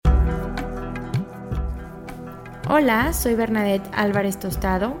Hola, soy Bernadette Álvarez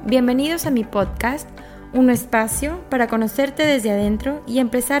Tostado. Bienvenidos a mi podcast, un espacio para conocerte desde adentro y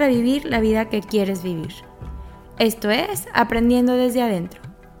empezar a vivir la vida que quieres vivir. Esto es Aprendiendo desde Adentro.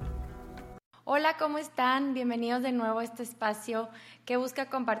 Hola, ¿cómo están? Bienvenidos de nuevo a este espacio que busca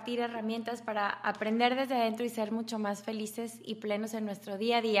compartir herramientas para aprender desde adentro y ser mucho más felices y plenos en nuestro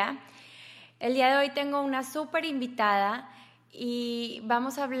día a día. El día de hoy tengo una súper invitada y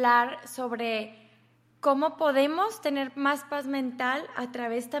vamos a hablar sobre cómo podemos tener más paz mental a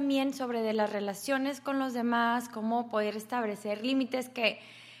través también sobre de las relaciones con los demás, cómo poder establecer límites, que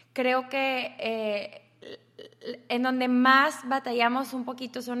creo que en donde más batallamos un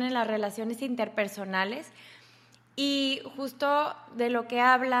poquito son en las relaciones interpersonales. Y justo de lo que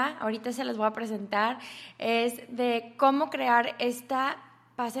habla, ahorita se las voy a presentar, es de cómo crear esta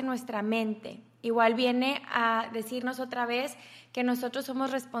paz en nuestra mente. Igual viene a decirnos otra vez que nosotros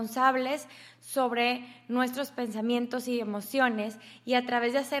somos responsables sobre nuestros pensamientos y emociones, y a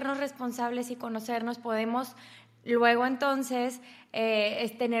través de hacernos responsables y conocernos podemos luego entonces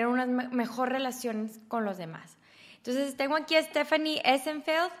tener unas mejor relaciones con los demás. Entonces tengo aquí a Stephanie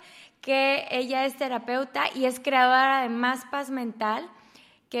Essenfeld, que ella es terapeuta y es creadora de Más Paz Mental,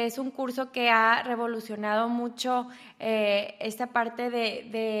 que es un curso que ha revolucionado mucho esta parte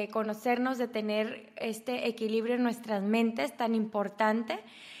de conocernos, de tener este equilibrio en nuestras mentes tan importante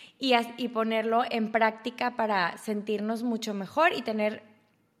y ponerlo en práctica para sentirnos mucho mejor y tener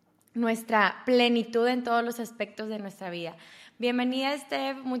nuestra plenitud en todos los aspectos de nuestra vida. Bienvenida,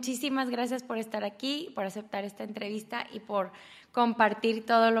 Steph. Muchísimas gracias por estar aquí, por aceptar esta entrevista y por compartir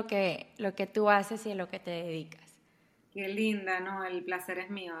todo lo que tú haces y a lo que te dedicas. Qué linda, ¿no? El placer es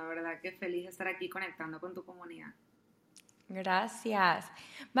mío, de verdad que feliz de estar aquí conectando con tu comunidad. Gracias.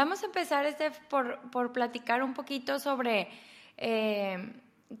 Vamos a empezar, Steph, por platicar un poquito sobre qué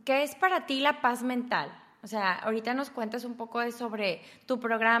es para ti la paz mental. O sea, ahorita nos cuentas un poco sobre tu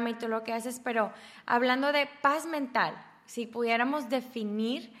programa y todo lo que haces, pero hablando de paz mental, si pudiéramos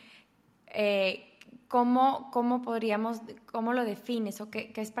definir cómo lo defines o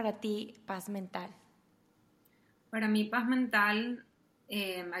qué es para ti paz mental. Para mí, paz mental,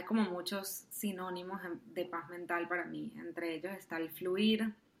 hay como muchos sinónimos de paz mental para mí. Entre ellos está el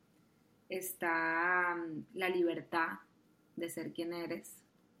fluir, está la libertad de ser quien eres,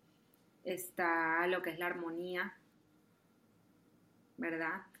 está lo que es la armonía,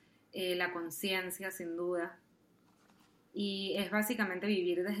 ¿verdad? La conciencia, sin duda. Y es básicamente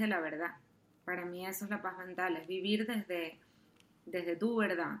vivir desde la verdad. Para mí eso es la paz mental, es vivir desde tu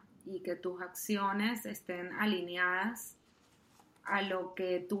verdad y que tus acciones estén alineadas a lo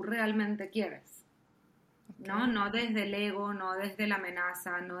que tú realmente quieres, ¿no? No desde el ego, no desde la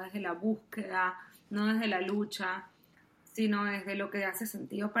amenaza, no desde la búsqueda, no desde la lucha, sino desde lo que hace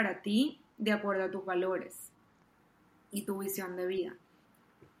sentido para ti de acuerdo a tus valores y tu visión de vida.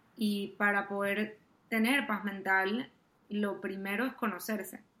 Y para poder tener paz mental, lo primero es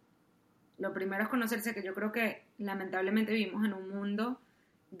conocerse. Lo primero es conocerse, que yo creo que lamentablemente vivimos en un mundo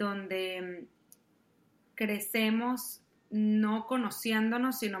donde crecemos no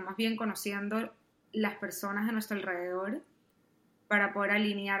conociéndonos, sino más bien conociendo las personas a nuestro alrededor para poder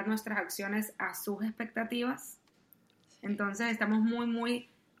alinear nuestras acciones a sus expectativas. Entonces estamos muy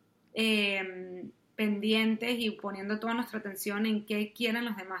pendientes y poniendo toda nuestra atención en qué quieren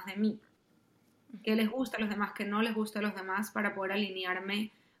los demás de mí, qué les gusta a los demás, qué no les gusta a los demás, para poder alinear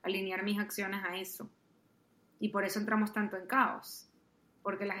mis acciones a eso. Y por eso entramos tanto en caos,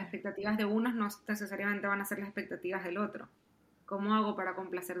 porque las expectativas de unos no necesariamente van a ser las expectativas del otro. ¿Cómo hago para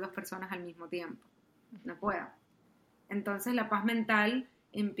complacer dos personas al mismo tiempo? No puedo. Entonces la paz mental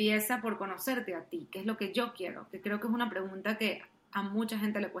empieza por conocerte a ti, qué es lo que yo quiero, que creo que es una pregunta que a mucha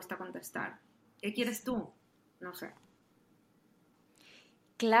gente le cuesta contestar. ¿Qué quieres tú? No sé.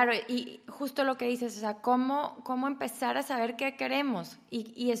 Claro, y justo lo que dices, o sea, cómo empezar a saber qué queremos,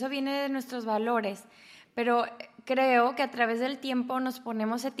 y eso viene de nuestros valores, pero creo que a través del tiempo nos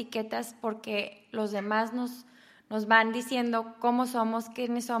ponemos etiquetas porque los demás nos van diciendo cómo somos,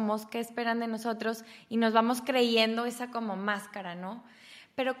 quiénes somos, qué esperan de nosotros, y nos vamos creyendo esa como máscara, ¿no?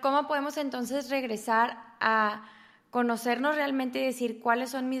 Pero ¿cómo podemos entonces regresar a conocernos realmente y decir cuáles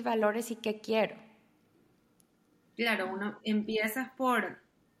son mis valores y qué quiero? Claro, uno empiezas por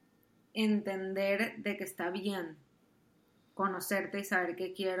entender de que está bien conocerte y saber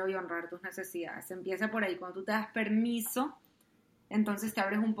qué quiero y honrar tus necesidades. Empieza por ahí. Cuando tú te das permiso, entonces te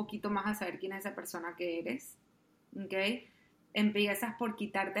abres un poquito más a saber quién es esa persona que eres. ¿Ok? Empiezas por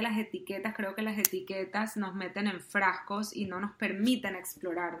quitarte las etiquetas. Creo que las etiquetas nos meten en frascos y no nos permiten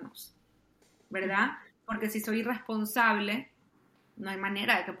explorarnos, ¿verdad? Porque si soy irresponsable, no hay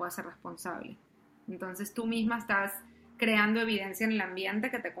manera de que pueda ser responsable. Entonces tú misma estás creando evidencia en el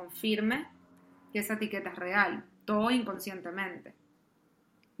ambiente que te confirme que esa etiqueta es real, todo inconscientemente,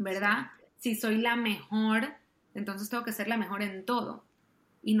 ¿verdad? Si soy la mejor, entonces tengo que ser la mejor en todo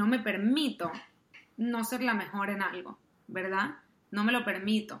y no me permito no ser la mejor en algo, ¿verdad? No me lo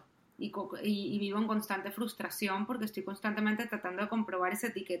permito y vivo en constante frustración porque estoy constantemente tratando de comprobar esa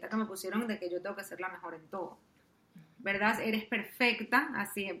etiqueta que me pusieron de que yo tengo que ser la mejor en todo, ¿verdad? Eres perfecta,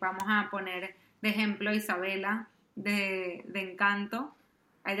 así vamos a poner de ejemplo a Isabela de Encanto.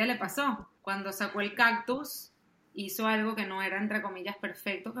 A ella le pasó, cuando sacó el cactus, hizo algo que no era entre comillas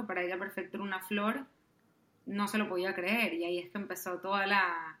perfecto, que para ella perfecto era una flor, no se lo podía creer y ahí es que empezó toda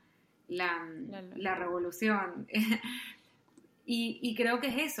la revolución. Y creo que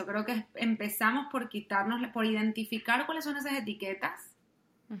es eso, creo que empezamos por quitarnos, por identificar cuáles son esas etiquetas,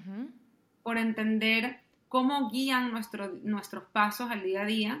 por entender cómo guían nuestros pasos al día a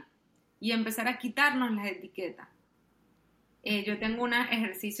día y empezar a quitarnos las etiquetas. Yo tengo un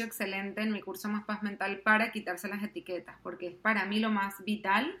ejercicio excelente en mi curso Más Paz Mental para quitarse las etiquetas, porque es para mí lo más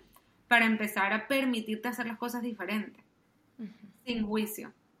vital para empezar a permitirte hacer las cosas diferentes, sin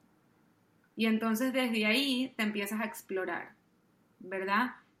juicio. Y entonces desde ahí te empiezas a explorar,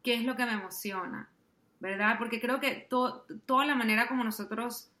 ¿verdad? ¿Qué es lo que me emociona? ¿Verdad? Porque creo que toda la manera como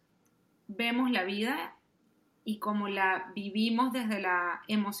nosotros vemos la vida y como la vivimos desde la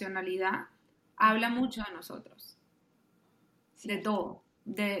emocionalidad, habla mucho de nosotros. Sí. De todo.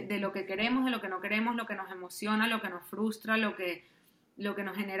 De lo que queremos, de lo que no queremos, lo que nos emociona, lo que nos frustra, lo que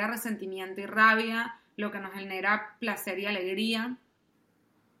nos genera resentimiento y rabia, lo que nos genera placer y alegría.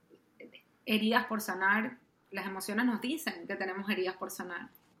 Heridas por sanar. Las emociones nos dicen que tenemos heridas por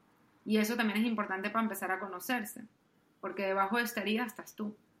sanar. Y eso también es importante para empezar a conocerse. Porque debajo de esta herida estás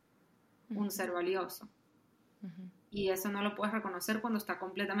tú, un ser valioso. Y eso no lo puedes reconocer cuando está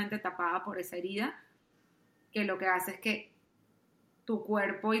completamente tapada por esa herida, que lo que hace es que tu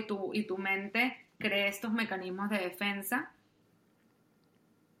cuerpo y tu mente cree estos mecanismos de defensa.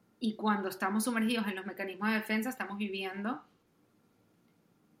 Y cuando estamos sumergidos en los mecanismos de defensa, estamos viendo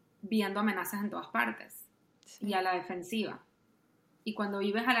amenazas en todas partes. Sí. Y a la defensiva. Y cuando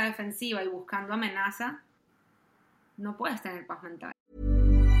vives a la defensiva y buscando amenaza, no puedes tener paz mental.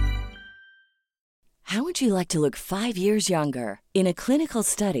 How would you like to look 5 years younger? In a clinical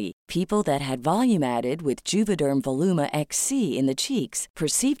study, people that had volume added with Juvederm Voluma XC in the cheeks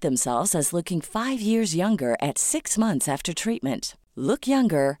perceived themselves as looking 5 years younger at 6 months after treatment. Look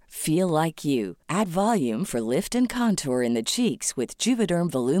younger, feel like you. Add volume for lift and contour in the cheeks with Juvederm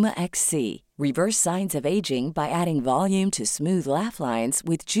Voluma XC. Reverse signs of aging by adding volume to smooth laugh lines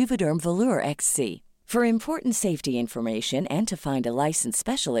with Juvederm Volure XC. For important safety information and to find a licensed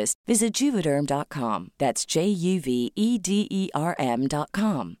specialist, visit Juvederm.com. That's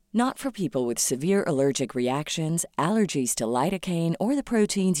JUVEDERM.com. Not for people with severe allergic reactions, allergies to lidocaine, or the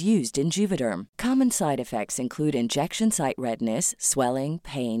proteins used in Juvederm. Common side effects include injection site redness, swelling,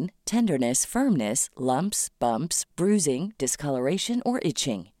 pain, tenderness, firmness, lumps, bumps, bruising, discoloration, or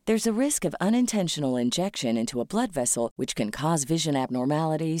itching. There's a risk of unintentional injection into a blood vessel, which can cause vision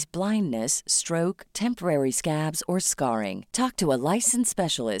abnormalities, blindness, stroke, temporary scabs, or scarring. Talk to a licensed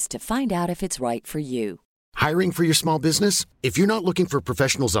specialist to find out if it's right for you. Hiring for your small business? If you're not looking for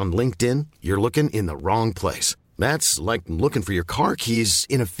professionals on LinkedIn, you're looking in the wrong place. That's like looking for your car keys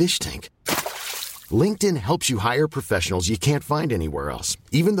in a fish tank. LinkedIn helps you hire professionals you can't find anywhere else,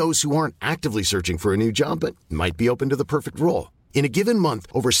 even those who aren't actively searching for a new job but might be open to the perfect role. In a given month,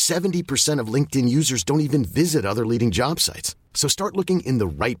 over 70% of LinkedIn users don't even visit other leading job sites. So start looking in the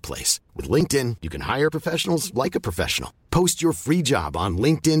right place. With LinkedIn, you can hire professionals like a professional. Post your free job on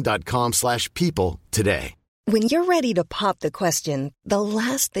linkedin.com/people today. When you're ready to pop the question, the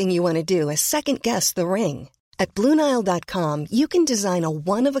last thing you want to do is second-guess the ring. At BlueNile.com, you can design a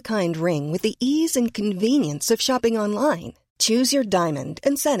one-of-a-kind ring with the ease and convenience of shopping online. Choose your diamond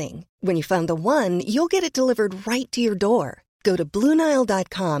and setting. When you find the one, you'll get it delivered right to your door. Go to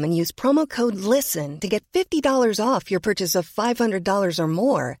BlueNile.com and use promo code LISTEN to get $50 off your purchase of $500 or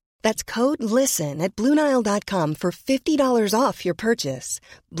more. That's code LISTEN at BlueNile.com for $50 off your purchase.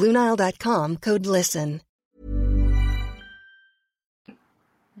 BlueNile.com, code LISTEN.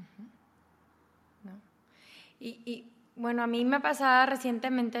 No. Y bueno, a mí me pasaba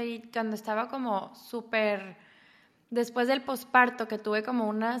recientemente cuando estaba como súper... Después del posparto, que tuve como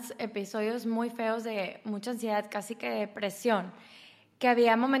unos episodios muy feos de mucha ansiedad, casi que depresión, que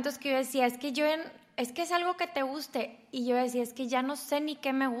había momentos que yo decía, es que es algo que te guste, y yo decía, es que ya no sé ni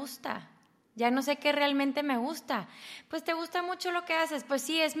qué me gusta, ya no sé qué realmente me gusta. Pues te gusta mucho lo que haces, pues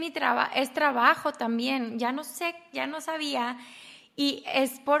sí, es trabajo también, ya no sé, ya no sabía, Y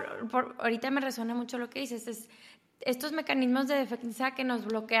es ahorita me resuena mucho lo que dices, estos mecanismos de defensa que nos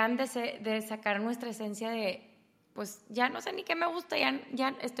bloquean de sacar nuestra esencia de, pues ya no sé ni qué me gusta, ya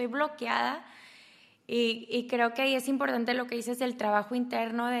estoy bloqueada. Y creo que ahí es importante lo que dices del trabajo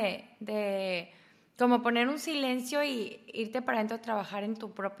interno de como poner un silencio y irte para adentro a trabajar en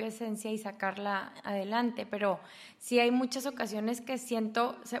tu propia esencia y sacarla adelante. Pero sí hay muchas ocasiones que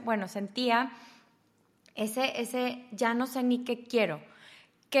sentía ese ya no sé ni qué quiero.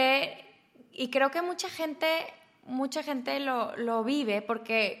 Y creo que mucha gente lo vive,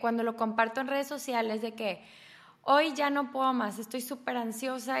 porque cuando lo comparto en redes sociales de que hoy ya no puedo más, estoy súper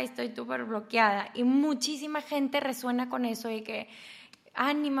ansiosa, estoy súper bloqueada, y muchísima gente resuena con eso y que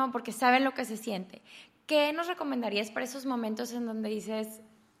ánimo porque saben lo que se siente. ¿Qué nos recomendarías para esos momentos en donde dices,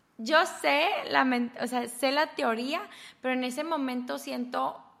 yo sé la teoría, pero en ese momento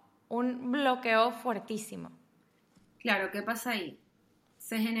siento un bloqueo fuertísimo? Claro, ¿qué pasa ahí?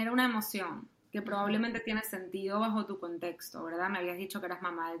 Se genera una emoción que probablemente tiene sentido bajo tu contexto, ¿verdad? Me habías dicho que eras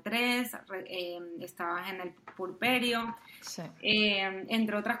mamá de 3, estabas en el puerperio, sí.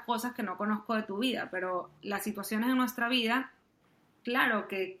 Entre otras cosas que no conozco de tu vida, pero las situaciones en nuestra vida, claro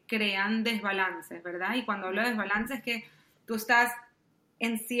que crean desbalances, ¿verdad? Y cuando hablo de desbalances es que tú estás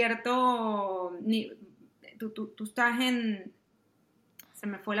en cierto... Tú estás en... Se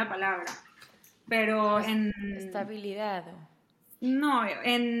me fue la palabra, pero en... Estabilidad. No,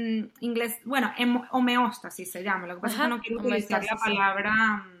 en inglés, bueno, homeostasis se llama. Lo que pasa es que no quiero utilizar la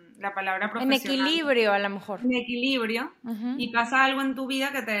palabra profesional. En equilibrio, a lo mejor. En equilibrio, y pasa algo en tu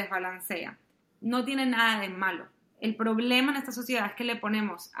vida que te desbalancea. No tiene nada de malo. El problema en esta sociedad es que le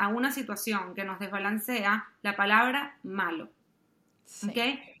ponemos a una situación que nos desbalancea la palabra malo. Sí. ¿Ok?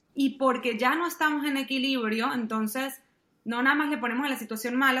 Y porque ya no estamos en equilibrio, entonces no nada más le ponemos a la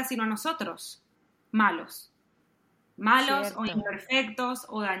situación mala, sino a nosotros malos. Malos, cierto, o imperfectos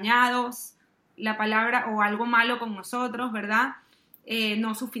o dañados, la palabra o algo malo con nosotros, ¿verdad?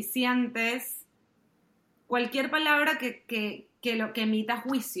 No suficientes, cualquier palabra que emita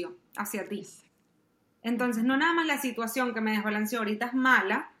juicio hacia ti. Entonces, no nada más la situación que me desbalanceó ahorita es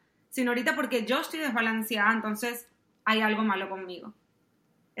mala, sino ahorita porque yo estoy desbalanceada, entonces hay algo malo conmigo.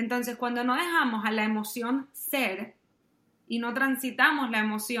 Entonces, cuando no dejamos a la emoción ser, y no transitamos la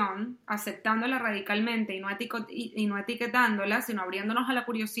emoción aceptándola radicalmente y no etiquetándola, sino abriéndonos a la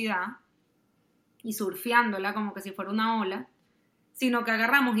curiosidad y surfeándola como que si fuera una ola, sino que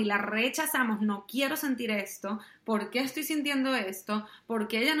agarramos y la rechazamos, no quiero sentir esto, ¿por qué estoy sintiendo esto? ¿Por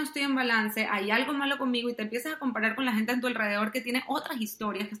qué ya no estoy en balance? Hay algo malo conmigo, y te empiezas a comparar con la gente a tu alrededor que tiene otras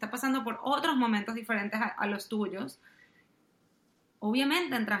historias, que está pasando por otros momentos diferentes a los tuyos.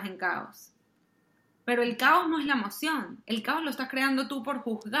 Obviamente entras en caos. Pero el caos no es la emoción, el caos lo estás creando tú por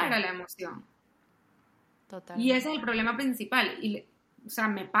juzgar a la emoción. Totalmente. Y ese es el problema principal.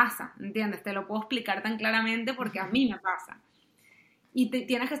 Me pasa, ¿entiendes? Te lo puedo explicar tan claramente porque a mí me pasa. Y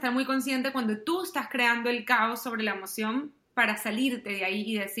tienes que estar muy consciente cuando tú estás creando el caos sobre la emoción para salirte de ahí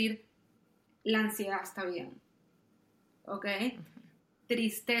y decir, la ansiedad está bien, ¿ok?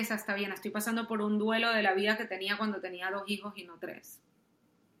 Tristeza está bien, estoy pasando por un duelo de la vida que tenía cuando tenía 2 hijos y no 3.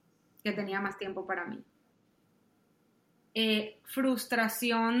 Que tenía más tiempo para mí.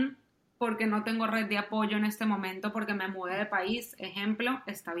 Frustración porque no tengo red de apoyo en este momento, porque me mudé de país, ejemplo,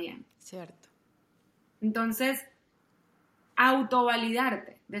 está bien. Cierto. Entonces,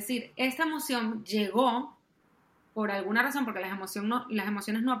 autovalidarte, decir, esta emoción llegó por alguna razón, porque las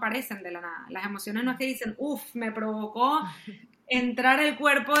emociones no aparecen de la nada. Las emociones no es que dicen, me provocó entrar al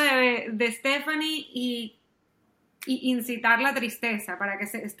cuerpo de Stephanie y incitar la tristeza para que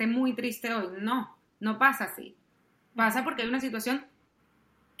esté muy triste hoy. No pasa así. Pasa porque hay una situación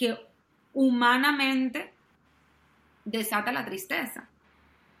que humanamente desata la tristeza.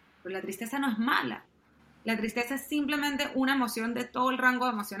 Pero la tristeza no es mala. La tristeza es simplemente una emoción de todo el rango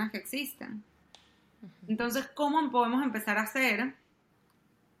de emociones que existen. Entonces, ¿cómo podemos empezar a hacer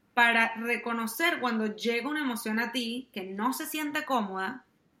para reconocer cuando llega una emoción a ti que no se siente cómoda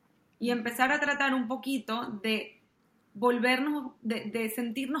y empezar a tratar un poquito de volvernos, de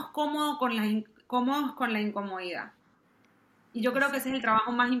sentirnos cómodos con la incomodidad? Y yo creo que ese es el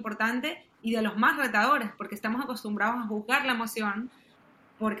trabajo más importante y de los más retadores, porque estamos acostumbrados a juzgar la emoción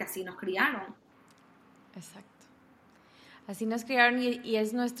porque así nos criaron. Exacto. Así nos criaron y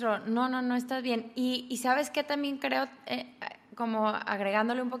es nuestro, no estás bien. Y ¿sabes qué? También creo, como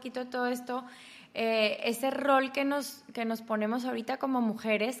agregándole un poquito a todo esto, ese rol que nos ponemos ahorita como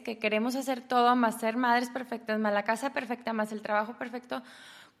mujeres, que queremos hacer todo, más ser madres perfectas, más la casa perfecta, más el trabajo perfecto,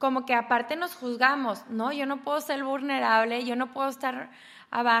 como que aparte nos juzgamos, ¿no? Yo no puedo ser vulnerable, yo no puedo estar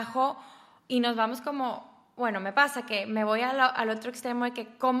abajo, y nos vamos como bueno, me pasa que me voy al otro extremo de que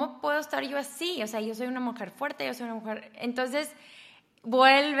 ¿cómo puedo estar yo así? O sea, yo soy una mujer fuerte, yo soy una mujer... Entonces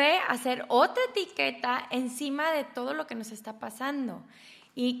vuelve a ser otra etiqueta encima de todo lo que nos está pasando.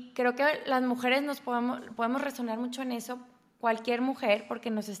 Y creo que las mujeres nos podemos resonar mucho en eso, cualquier mujer,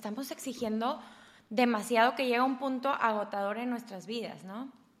 porque nos estamos exigiendo demasiado, que llega a un punto agotador en nuestras vidas,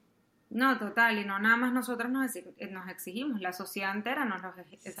 ¿no? No, total, y no nada más nosotras nos exigimos, la sociedad entera nos lo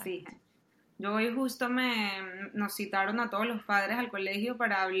exige. Exacto. Yo hoy justo nos citaron a todos los padres al colegio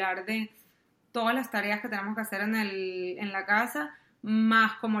para hablar de todas las tareas que tenemos que hacer en la casa,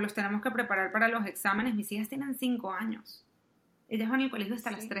 más como los tenemos que preparar para los exámenes. Mis hijas tienen 5 años. Ellas van al colegio hasta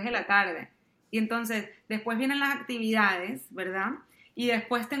las 3 de la tarde. Y entonces, después vienen las actividades, ¿verdad? Y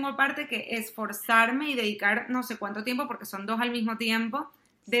después tengo aparte que esforzarme y dedicar no sé cuánto tiempo, porque son 2 al mismo tiempo,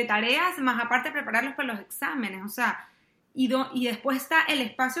 de tareas, más aparte prepararlos para los exámenes. O sea, y después está el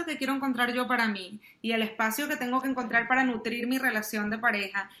espacio que quiero encontrar yo para mí, y el espacio que tengo que encontrar para nutrir mi relación de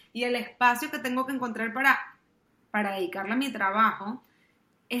pareja, y el espacio que tengo que encontrar para dedicarle a mi trabajo.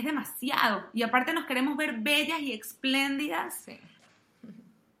 Es demasiado. Y aparte nos queremos ver bellas y espléndidas. Sí.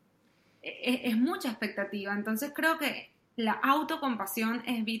 Es mucha expectativa. Entonces creo que la autocompasión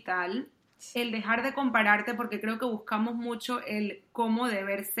es vital. El dejar de compararte, porque creo que buscamos mucho el cómo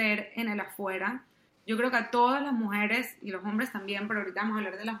deber ser en el afuera. Yo creo que a todas las mujeres, y los hombres también, pero ahorita vamos a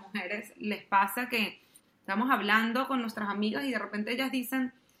hablar de las mujeres, les pasa que estamos hablando con nuestras amigas y de repente ellas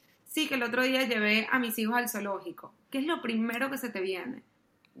dicen, sí, que el otro día llevé a mis hijos al zoológico. ¿Qué es lo primero que se te viene?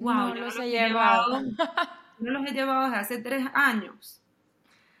 Wow, No los he llevado. No los he llevado desde hace 3 años.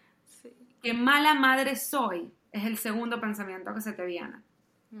 Sí. Qué mala madre soy, es el segundo pensamiento que se te viene.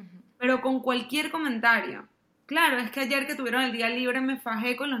 Uh-huh. Pero con cualquier comentario. Claro, es que ayer que tuvieron el día libre me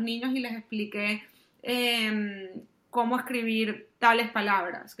fajé con los niños y les expliqué cómo escribir tales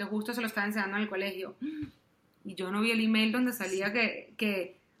palabras, que justo se lo estaba enseñando en el colegio. Y yo no vi el email donde salía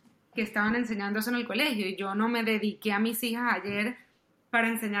que estaban enseñando eso en el colegio, y yo no me dediqué a mis hijas ayer para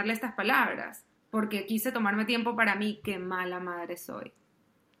enseñarle estas palabras, porque quise tomarme tiempo para mí. Qué mala madre soy.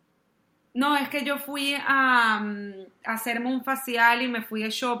 No, es que yo fui a hacerme un facial y me fui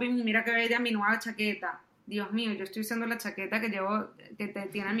de shopping y mira qué bella mi nueva chaqueta. Dios mío, yo estoy usando la chaqueta que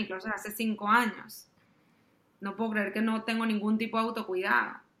tiene en mi closet hace 5 años. No puedo creer que no tengo ningún tipo de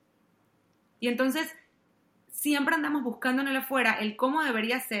autocuidado. Y entonces siempre andamos buscando en el afuera el cómo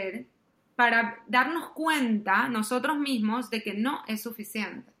debería ser, para darnos cuenta nosotros mismos de que no es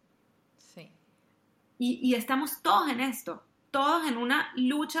suficiente. Sí. Y estamos todos en esto, todos en una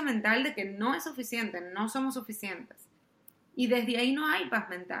lucha mental de que no es suficiente, no somos suficientes. Y desde ahí no hay paz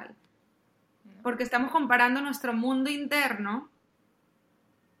mental. Porque estamos comparando nuestro mundo interno,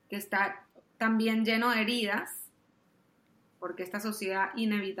 que está también lleno de heridas, porque esta sociedad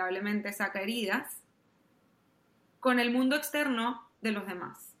inevitablemente saca heridas, con el mundo externo de los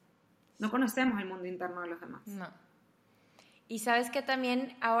demás. No conocemos el mundo interno de los demás. No. Y sabes que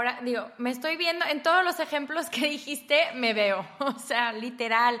también ahora, me estoy viendo, en todos los ejemplos que dijiste, me veo. O sea,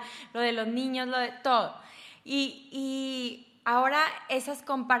 literal, lo de los niños, lo de todo. Y ahora esas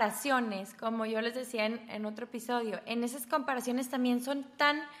comparaciones, como yo les decía en otro episodio, en esas comparaciones también son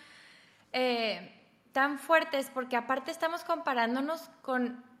tan fuertes, porque aparte estamos comparándonos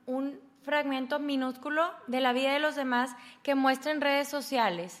con un fragmento minúsculo de la vida de los demás que muestra en redes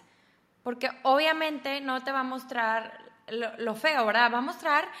sociales. Porque obviamente no te va a mostrar lo feo, ¿verdad? Va a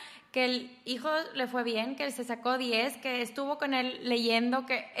mostrar que el hijo le fue bien, que se sacó 10, que estuvo con él leyendo,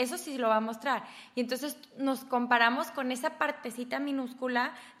 que eso sí lo va a mostrar. Y entonces nos comparamos con esa partecita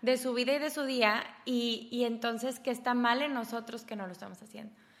minúscula de su vida y de su día, y entonces que está mal en nosotros que no lo estamos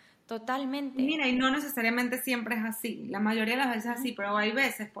haciendo. Totalmente. Mira, y no necesariamente siempre es así. La mayoría de las veces es así, pero hay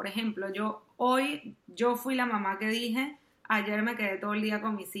veces, por ejemplo, yo fui la mamá que dije, ayer me quedé todo el día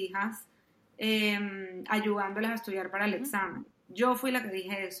con mis hijas, ayudándoles a estudiar para el examen. Yo fui la que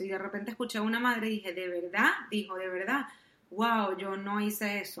dije eso, y de repente escuché a una madre y dije, ¿de verdad? Dijo, ¿de verdad? Wow, yo no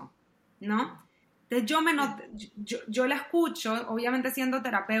hice eso, ¿no? Entonces yo la escucho, obviamente siendo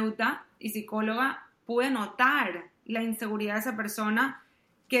terapeuta y psicóloga, pude notar la inseguridad de esa persona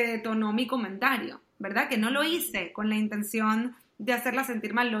que detonó mi comentario, ¿verdad? Que no lo hice con la intención de hacerla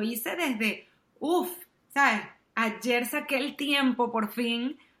sentir mal, lo hice desde, ¿sabes? Ayer saqué el tiempo por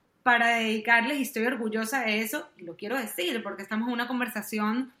fin para dedicarles, y estoy orgullosa de eso, y lo quiero decir porque estamos en una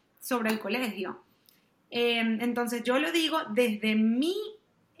conversación sobre el colegio. Entonces yo lo digo desde mi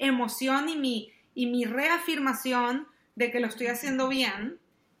emoción y mi reafirmación de que lo estoy haciendo bien,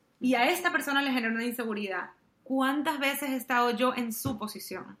 y a esta persona le genera una inseguridad. ¿Cuántas veces he estado yo en su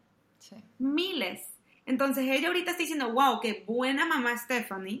posición? Sí. Miles. Entonces ella ahorita está diciendo, wow, qué buena mamá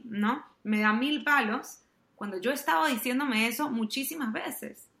Stephanie, ¿no? Me da 1000 palos. cuando yo he estado diciéndome eso muchísimas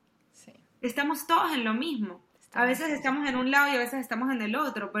veces. Sí. Estamos todos en lo mismo. A veces estamos en un lado y a veces estamos en el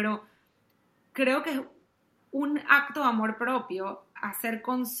otro, pero creo que es un acto de amor propio a ser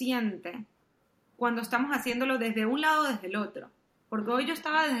consciente cuando estamos haciéndolo desde un lado o desde el otro. Porque hoy yo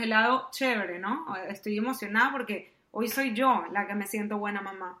estaba desde el lado chévere, ¿no? Estoy emocionada porque hoy soy yo la que me siento buena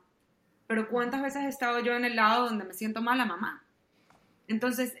mamá. Pero ¿cuántas veces he estado yo en el lado donde me siento mala mamá?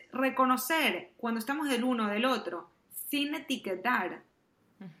 Entonces, reconocer cuando estamos del uno o del otro, sin etiquetar.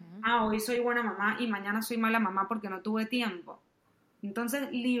 Hoy soy buena mamá y mañana soy mala mamá porque no tuve tiempo. Entonces,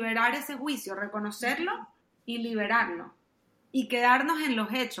 liberar ese juicio, reconocerlo y liberarlo. Y quedarnos en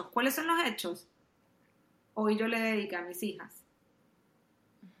los hechos. ¿Cuáles son los hechos? Hoy yo le dediqué a mis hijas.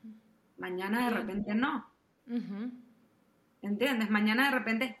 Mañana de repente no. ¿Entiendes? Mañana de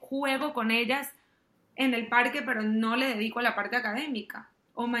repente juego con ellas en el parque, pero no le dedico a la parte académica.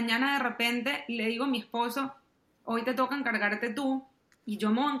 O mañana de repente le digo a mi esposo, hoy te toca encargarte tú y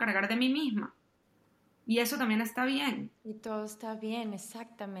yo me voy a encargar de mí misma. Y eso también está bien. Y todo está bien,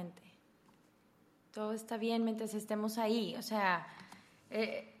 exactamente. Todo está bien mientras estemos ahí. O sea,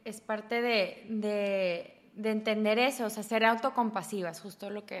 es parte de entender eso, o sea, ser autocompasivas, justo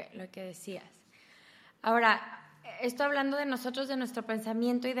lo que decías. Ahora, esto hablando de nosotros, de nuestro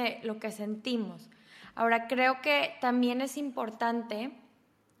pensamiento y de lo que sentimos. Ahora, creo que también es importante,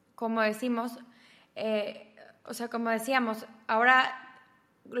 como decimos, o sea, como decíamos, ahora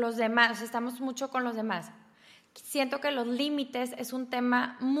los demás, estamos mucho con los demás. Siento que los límites es un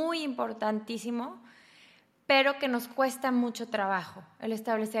tema muy importantísimo, pero que nos cuesta mucho trabajo, el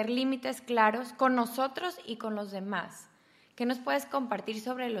establecer límites claros con nosotros y con los demás. ¿Qué nos puedes compartir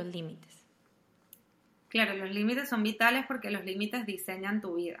sobre los límites? Claro, los límites son vitales porque los límites diseñan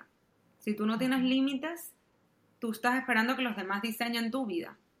tu vida. Si tú no tienes límites, tú estás esperando que los demás diseñen tu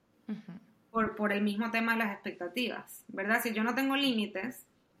vida. Por el mismo tema de las expectativas, ¿verdad? Si yo no tengo límites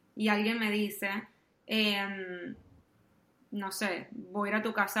y alguien me dice, no sé, voy a ir a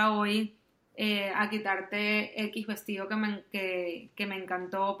tu casa hoy a quitarte X vestido que me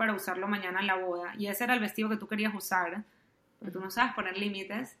encantó para usarlo mañana en la boda, y ese era el vestido que tú querías usar, pero tú no sabes poner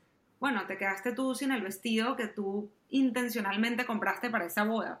límites, bueno, te quedaste tú sin el vestido que tú intencionalmente compraste para esa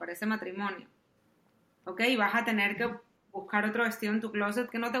boda, para ese matrimonio, ¿ok? Y vas a tener que buscar otro vestido en tu closet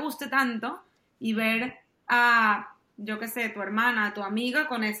que no te guste tanto y ver a, yo qué sé, tu hermana, a tu amiga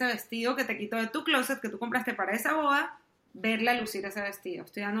con ese vestido que te quitó de tu closet, que tú compraste para esa boda, verla lucir ese vestido.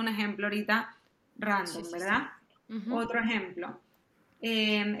 Estoy dando un ejemplo ahorita random, sí, ¿verdad? Sí. Otro ejemplo.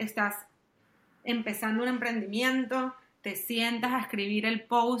 Estás empezando un emprendimiento, te sientas a escribir el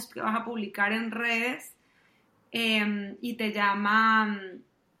post que vas a publicar en redes y te llama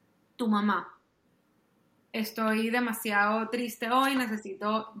tu mamá. Estoy demasiado triste hoy,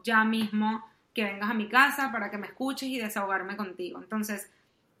 necesito ya mismo que vengas a mi casa para que me escuches y desahogarme contigo. Entonces,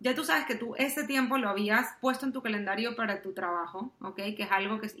 ya tú sabes que tú ese tiempo lo habías puesto en tu calendario para tu trabajo, ¿ok? Que es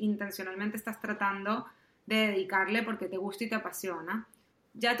algo que intencionalmente estás tratando de dedicarle porque te gusta y te apasiona.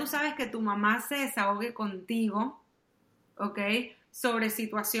 Ya tú sabes que tu mamá se desahogue contigo, ¿ok? Sobre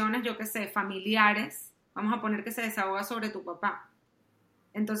situaciones, yo qué sé, familiares. Vamos a poner que se desahoga sobre tu papá.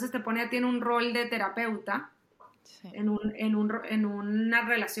 Entonces te pone a ti en un rol de terapeuta, sí, en una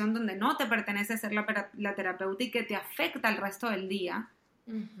relación donde no te pertenece ser la terapeuta y que te afecta el resto del día,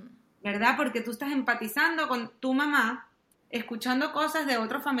 ¿verdad? Porque tú estás empatizando con tu mamá, escuchando cosas de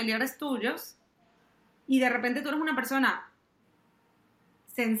otros familiares tuyos y de repente tú eres una persona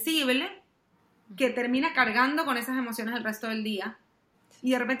sensible que termina cargando con esas emociones el resto del día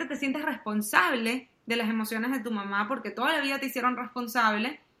y de repente te sientes responsable de las emociones de tu mamá porque toda la vida te hicieron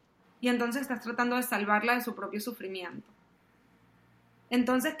responsable y entonces estás tratando de salvarla de su propio sufrimiento.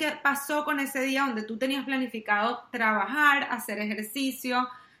 Entonces, ¿qué pasó con ese día donde tú tenías planificado trabajar, hacer ejercicio,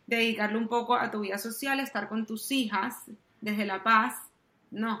 dedicarle un poco a tu vida social, estar con tus hijas desde la paz?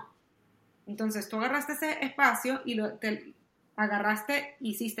 No. Entonces tú agarraste ese espacio y te agarraste,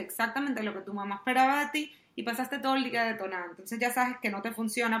 hiciste exactamente lo que tu mamá esperaba de ti y pasaste todo el día detonada. Entonces ya sabes que no te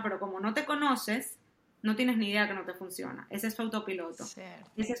funciona, pero como no te conoces, no tienes ni idea que no te funciona. Ese es tu autopiloto. Cierto.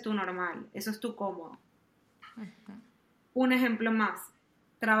 Ese es tu normal. Eso es tu cómodo. Un ejemplo más.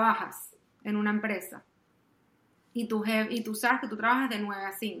 Trabajas en una empresa y tú sabes que tú trabajas de 9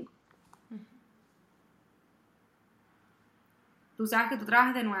 a 5. Tú sabes que tú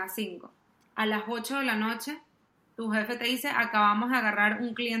trabajas de 9 a 5. A las 8 de la noche, tu jefe te dice, acabamos de agarrar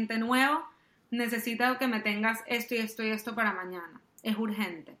un cliente nuevo, necesito que me tengas esto y esto y esto para mañana. Es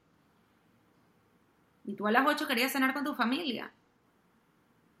urgente. Y tú a las 8 querías cenar con tu familia.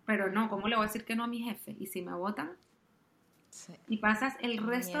 Pero no, ¿cómo le voy a decir que no a mi jefe? ¿Y si me botan? Sí. Y pasas el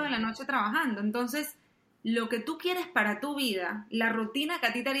resto de la noche trabajando. Entonces, lo que tú quieres para tu vida, la rutina que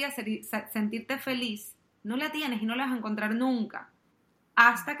a ti te haría sentirte feliz, no la tienes y no la vas a encontrar nunca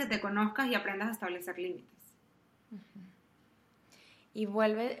hasta que te conozcas y aprendas a establecer límites. Y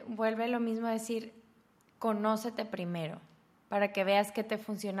vuelve lo mismo a decir, conócete primero para que veas qué te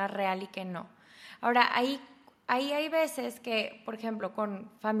funciona real y qué no. Ahora, ahí hay veces que, por ejemplo,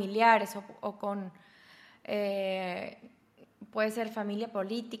 con familiares o con, puede ser familia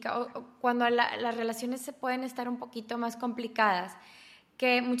política, o cuando las relaciones se pueden estar un poquito más complicadas,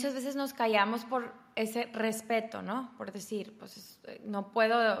 que muchas veces nos callamos por ese respeto, ¿no? Por decir, pues no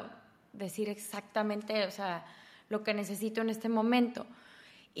puedo decir exactamente, o sea, lo que necesito en este momento.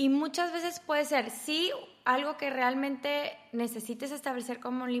 Y muchas veces puede ser, sí, algo que realmente necesites establecer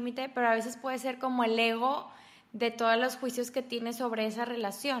como un límite, pero a veces puede ser como el ego de todos los juicios que tienes sobre esa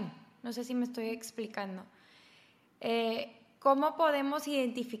relación. No sé si me estoy explicando. ¿Cómo podemos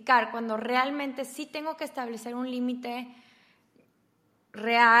identificar cuando realmente sí tengo que establecer un límite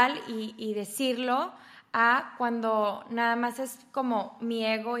real y decirlo, a cuando nada más es como mi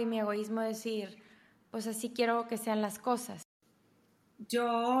ego y mi egoísmo decir, pues así quiero que sean las cosas?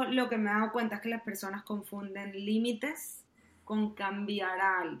 Yo lo que me he dado cuenta es que las personas confunden límites con cambiar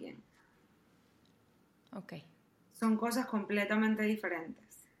a alguien. Ok. Son cosas completamente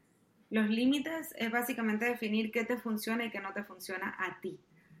diferentes. Los límites es básicamente definir qué te funciona y qué no te funciona a ti.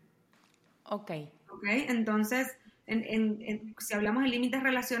 Ok. ¿Ok? Entonces, si hablamos de límites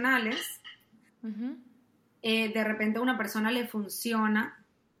relacionales, de repente a una persona le funciona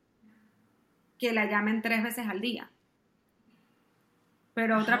que la llamen 3 veces al día.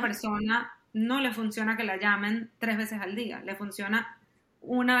 Pero a otra persona no le funciona que la llamen 3 veces al día. Le funciona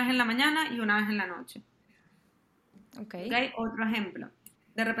una vez en la mañana y una vez en la noche. ¿Okay? Otro ejemplo.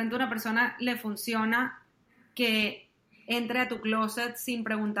 De repente a una persona le funciona que entre a tu closet sin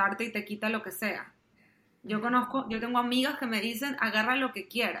preguntarte y te quita lo que sea. Yo tengo amigas que me dicen, agarra lo que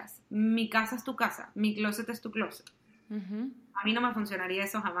quieras. Mi casa es tu casa, mi closet es tu closet. A mí no me funcionaría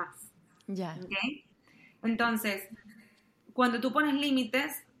eso jamás. Ya. ¿Okay? Entonces, cuando tú pones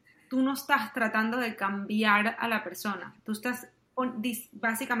límites, tú no estás tratando de cambiar a la persona. Tú estás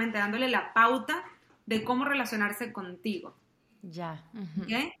básicamente dándole la pauta de cómo relacionarse contigo. Ya.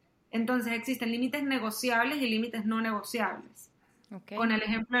 ¿Okay? Entonces, existen límites negociables y límites no negociables. Okay. Con el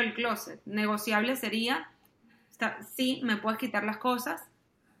ejemplo del closet, negociable sería, sí, me puedes quitar las cosas,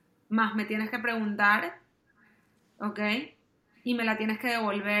 más me tienes que preguntar, ¿ok? Y me la tienes que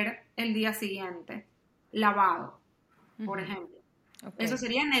devolver el día siguiente, lavado, por ejemplo. Okay. Eso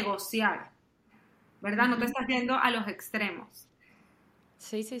sería negociar, ¿verdad? No te estás yendo a los extremos.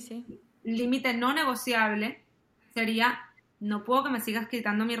 Sí. Límite no negociable sería, no puedo que me sigas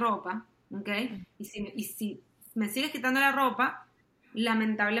quitando mi ropa, ¿ok? Y si me sigues quitando la ropa,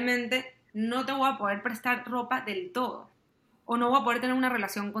 lamentablemente no te voy a poder prestar ropa del todo, o no voy a poder tener una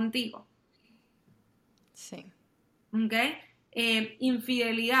relación contigo. Sí. ¿Ok?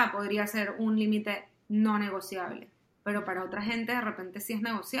 Infidelidad podría ser un límite no negociable, pero para otra gente de repente sí es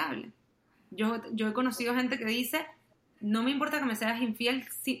negociable. Yo he conocido gente que dice, no me importa que me seas infiel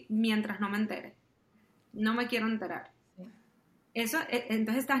mientras no me entere. No me quiero enterar. Sí. Eso,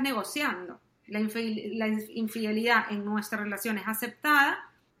 entonces estás negociando. La infidelidad en nuestra relación es aceptada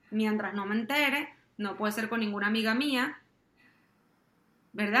mientras no me entere, no puede ser con ninguna amiga mía,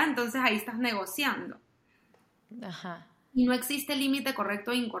 ¿verdad? Entonces ahí estás negociando. Ajá. Y no existe límite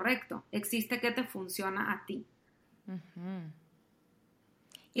correcto e incorrecto, existe que te funciona a ti.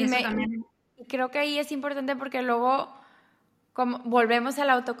 Y creo que ahí es importante porque luego volvemos a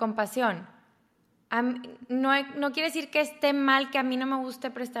la autocompasión. No quiere decir que esté mal que a mí no me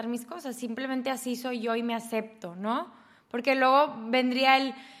guste prestar mis cosas, simplemente así soy yo y me acepto, ¿no? Porque luego vendría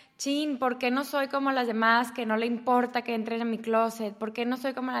el chin, ¿por qué no soy como las demás que no le importa que entren en mi closet? ¿Por qué no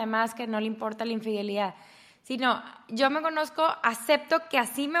soy como las demás que no le importa la infidelidad? Sino, yo me conozco, acepto que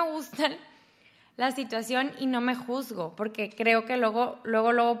así me gusta la situación y no me juzgo, porque creo que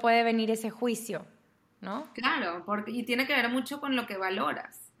luego puede venir ese juicio, ¿no? Claro, y tiene que ver mucho con lo que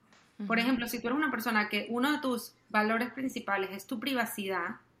valoras. Por ejemplo, si tú eres una persona que uno de tus valores principales es tu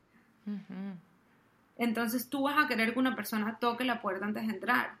privacidad, entonces tú vas a querer que una persona toque la puerta antes de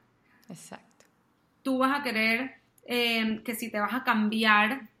entrar. Exacto. Tú vas a querer que si te vas a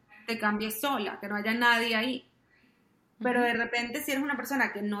cambiar, te cambies sola, que no haya nadie ahí. Pero de repente, si eres una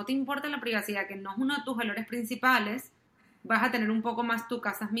persona que no te importa la privacidad, que no es uno de tus valores principales, vas a tener un poco más tu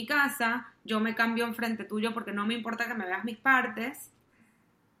casa es mi casa, yo me cambio enfrente tuyo porque no me importa que me veas mis partes.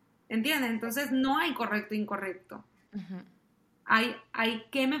 ¿Entiendes? Entonces no hay correcto e incorrecto. Hay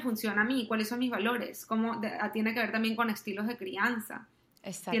qué me funciona a mí, cuáles son mis valores, tiene que ver también con estilos de crianza.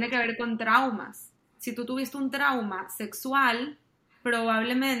 Exacto. Tiene que ver con traumas. si tú tuviste un trauma sexual,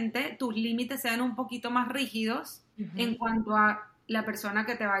 probablemente tus límites sean un poquito más rígidos en cuanto a la persona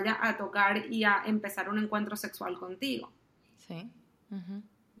que te vaya a tocar y a empezar un encuentro sexual contigo. Sí.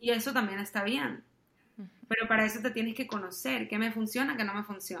 Y eso también está bien. Pero para eso te tienes que conocer qué me funciona, qué no me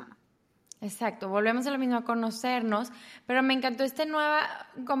funciona. Exacto, volvemos a lo mismo, a conocernos, pero me encantó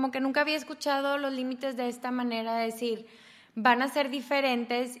como que nunca había escuchado los límites de esta manera, de decir, van a ser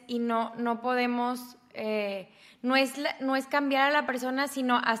diferentes y no podemos, no es cambiar a la persona,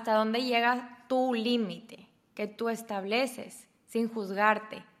 sino hasta dónde llega tu límite que tú estableces sin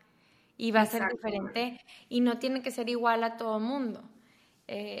juzgarte, y va a ser diferente y no tiene que ser igual a todo mundo.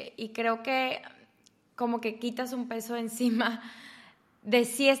 Y creo que como que quitas un peso encima de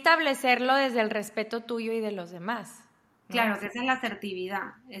sí establecerlo desde el respeto tuyo y de los demás, ¿no? Claro, que esa es la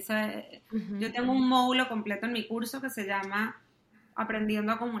asertividad. Yo tengo un módulo completo en mi curso que se llama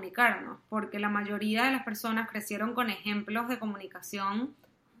Aprendiendo a Comunicarnos, porque la mayoría de las personas crecieron con ejemplos de comunicación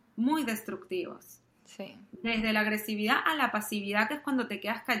muy destructivos. Sí. Desde la agresividad a la pasividad, que es cuando te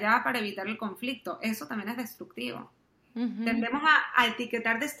quedas callada para evitar el conflicto. Eso también es destructivo. Tendemos a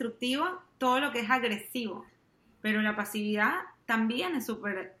etiquetar destructivo todo lo que es agresivo, pero la pasividad también es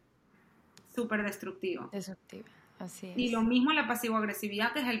súper destructivo. Destructivo, así es. Y lo mismo la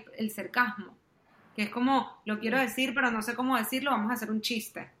pasivo-agresividad, que es el sarcasmo, que es como, lo quiero decir, pero no sé cómo decirlo, vamos a hacer un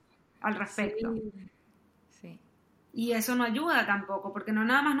chiste al respecto. Sí. Y eso no ayuda tampoco, porque no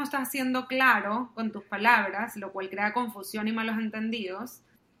nada más no estás siendo claro con tus palabras, lo cual crea confusión y malos entendidos,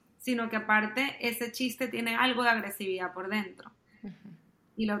 sino que aparte ese chiste tiene algo de agresividad por dentro.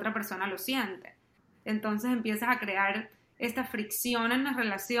 Y la otra persona lo siente. Entonces empiezas a crear esta fricción en las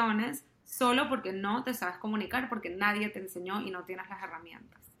relaciones solo porque no te sabes comunicar, porque nadie te enseñó y no tienes las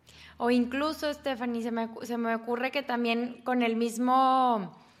herramientas. O incluso, Stephanie, se me ocurre que también con el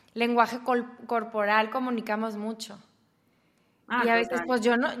mismo lenguaje corporal comunicamos mucho. Y a veces, pues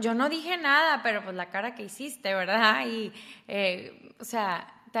yo no dije nada, pero pues la cara que hiciste, ¿verdad? Y, o sea,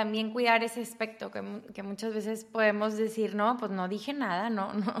 también cuidar ese aspecto que muchas veces podemos decir, no, pues no dije nada,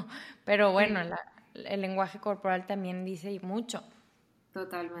 no, pero bueno, el lenguaje corporal también dice mucho.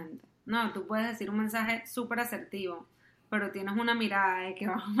 Totalmente. No, tú puedes decir un mensaje súper asertivo, pero tienes una mirada de que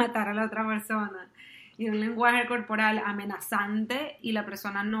vas a matar a la otra persona y un lenguaje corporal amenazante y la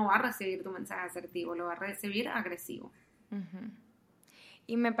persona no va a recibir tu mensaje asertivo, lo va a recibir agresivo.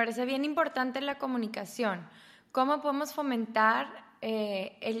 Y me parece bien importante la comunicación. ¿Cómo podemos fomentar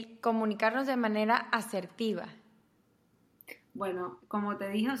el comunicarnos de manera asertiva? Bueno, como te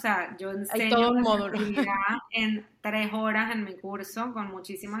dije, o sea, yo enseño todo un módulo en 3 horas en mi curso con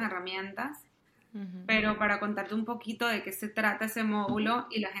muchísimas herramientas, pero para contarte un poquito de qué se trata ese módulo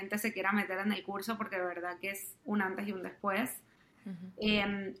y la gente se quiera meter en el curso, porque de verdad que es un antes y un después,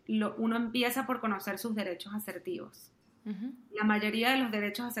 uno empieza por conocer sus derechos asertivos. La mayoría de los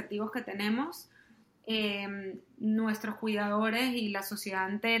derechos asertivos que tenemos, nuestros cuidadores y la sociedad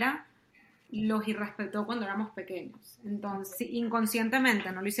entera los irrespetó cuando éramos pequeños. Entonces,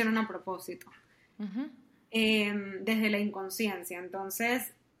 inconscientemente, no lo hicieron a propósito. Desde la inconsciencia.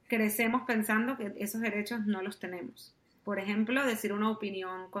 Entonces, crecemos pensando que esos derechos no los tenemos. Por ejemplo, decir una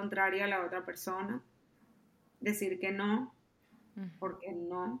opinión contraria a la otra persona, decir que no, porque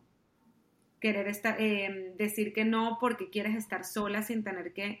no, decir que no porque quieres estar sola sin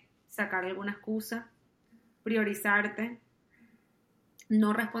tener que sacar alguna excusa, priorizarte,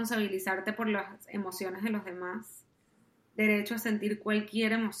 no responsabilizarte por las emociones de los demás, derecho a sentir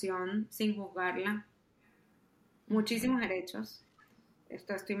cualquier emoción sin juzgarla, muchísimos derechos.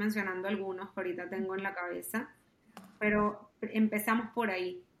 Estoy mencionando algunos que ahorita tengo en la cabeza, pero empezamos por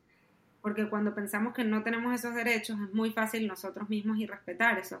ahí, porque cuando pensamos que no tenemos esos derechos es muy fácil nosotros mismos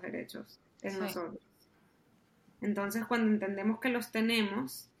irrespetar esos derechos en nosotros. Entonces, cuando entendemos que los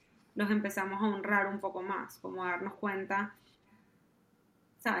tenemos, los empezamos a honrar un poco más, como a darnos cuenta,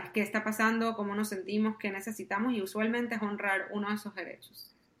 ¿sabes? ¿Qué está pasando? ¿Cómo nos sentimos? ¿Qué necesitamos? Y usualmente es honrar uno de esos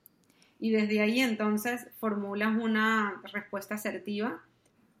derechos. Y desde ahí entonces formulas una respuesta asertiva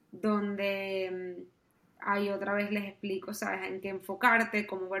donde ahí otra vez les explico, ¿sabes? En qué enfocarte,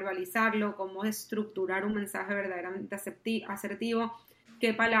 cómo verbalizarlo, cómo estructurar un mensaje verdaderamente asertivo,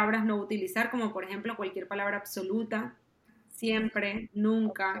 qué palabras no utilizar, como por ejemplo cualquier palabra absoluta, siempre,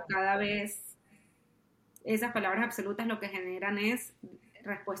 nunca, cada vez. Esas palabras absolutas lo que generan es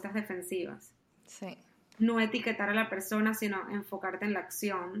respuestas defensivas. Sí. No etiquetar a la persona, sino enfocarte en la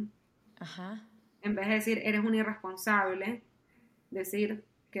acción. En vez de decir, eres un irresponsable, decir,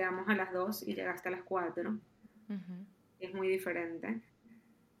 quedamos a las 2 y llegaste a las 4. Es muy diferente.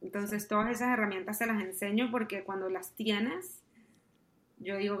 Entonces, todas esas herramientas se las enseño porque cuando las tienes,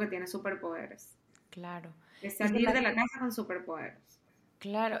 yo digo que tienes superpoderes. Claro. Es salir de la casa con superpoderes.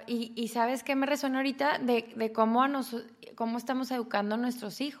 Claro, y ¿sabes qué me resuena ahorita? De cómo estamos educando a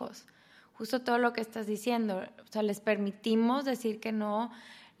nuestros hijos. Justo todo lo que estás diciendo. O sea, les permitimos decir que no,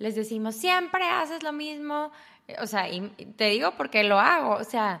 les decimos, siempre haces lo mismo. O sea, y te digo porque lo hago. O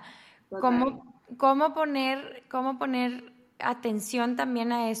sea, cómo poner atención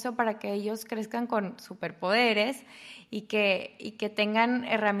también a eso para que ellos crezcan con superpoderes y que tengan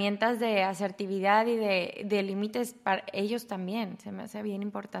herramientas de asertividad y de límites para ellos también. Se me hace bien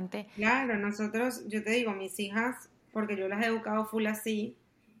importante. Claro, nosotros, yo te digo, mis hijas, porque yo las he educado full así,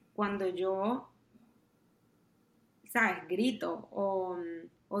 cuando yo, ¿sabes? Grito o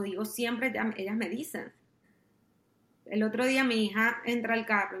digo siempre, ellas me dicen. El otro día mi hija entra al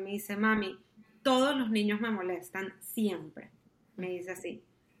carro y me dice, mami, todos los niños me molestan siempre. Me dice así.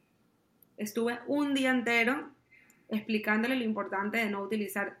 Estuve un día entero explicándole lo importante de no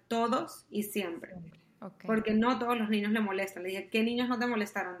utilizar todos y siempre. Okay. Porque no todos los niños le molestan. Le dije, ¿qué niños no te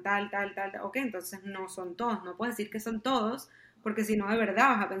molestaron? Tal. Ok, entonces no son todos. No puedes decir que son todos, porque si no de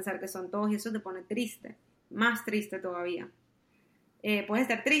verdad vas a pensar que son todos y eso te pone triste. Más triste todavía. Puedes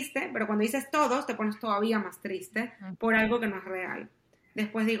estar triste, pero cuando dices todos te pones todavía más triste por algo que no es real.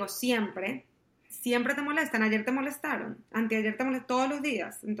 Después digo, siempre te molestan. Ayer te molestaron, anteayer te molestaron, todos los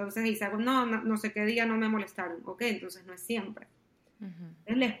días. Entonces dice, no sé qué día no me molestaron. Ok, entonces no es siempre.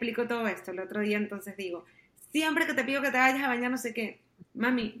 Entonces le explico todo esto. El otro día entonces digo, siempre que te pido que te vayas a bañar no sé qué.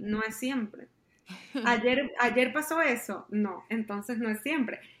 Mami, no es siempre. Ayer pasó eso. No, entonces no es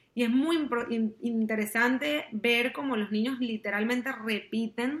siempre. Y es muy interesante ver cómo los niños literalmente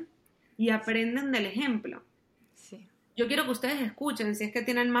repiten y aprenden del ejemplo. Sí. Yo quiero que ustedes escuchen, si es que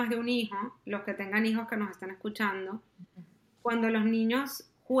tienen más de un hijo, los que tengan hijos que nos están escuchando, cuando los niños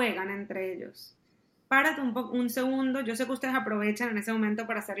juegan entre ellos. Párate un segundo, yo sé que ustedes aprovechan en ese momento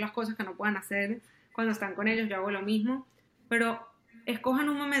para hacer las cosas que no puedan hacer cuando están con ellos, yo hago lo mismo, pero escojan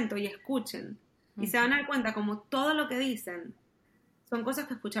un momento y escuchen, y se van a dar cuenta como todo lo que dicen son cosas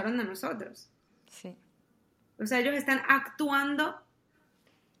que escucharon de nosotros. Sí. O sea, ellos están actuando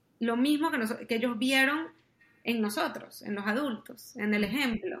lo mismo que ellos vieron en nosotros, en los adultos, en el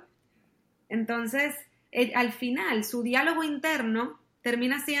ejemplo. Entonces, al final, su diálogo interno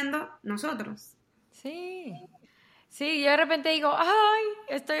termina siendo nosotros. Sí. Sí, yo de repente digo, ay,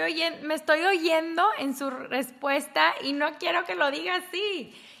 me estoy oyendo en su respuesta y no quiero que lo diga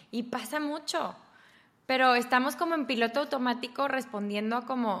así. Y pasa mucho. Pero estamos como en piloto automático respondiendo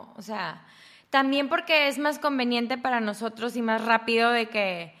como, o sea, también porque es más conveniente para nosotros y más rápido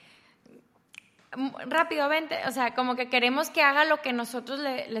rápidamente, o sea, como que queremos que haga lo que nosotros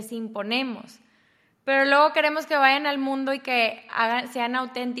les imponemos, pero luego queremos que vayan al mundo y que sean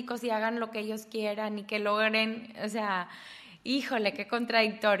auténticos y hagan lo que ellos quieran y que logren, o sea, híjole, qué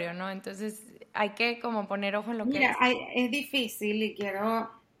contradictorio, ¿no? Entonces hay que como poner ojo en lo que es. Es difícil y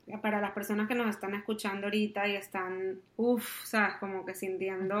quiero... Para las personas que nos están escuchando ahorita y están, ¿sabes? Como que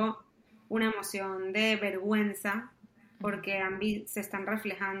sintiendo una emoción de vergüenza porque se están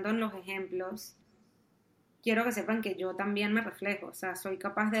reflejando en los ejemplos. Quiero que sepan que yo también me reflejo, o sea, soy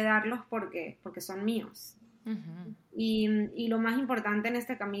capaz de darlos porque son míos. Uh-huh. Y lo más importante en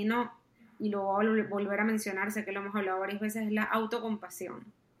este camino, y lo voy a volver a mencionar, sé que lo hemos hablado varias veces, es la autocompasión.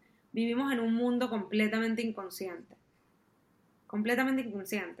 Vivimos en un mundo completamente inconsciente,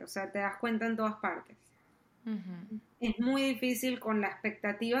 o sea, te das cuenta en todas partes. Uh-huh. Es muy difícil con la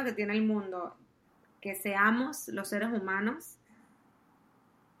expectativa que tiene el mundo, que seamos los seres humanos,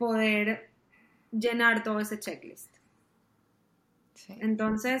 poder llenar todo ese checklist. Sí.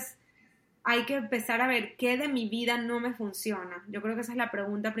 Entonces, hay que empezar a ver qué de mi vida no me funciona. Yo creo que esa es la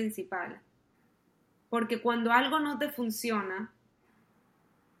pregunta principal. Porque cuando algo no te funciona,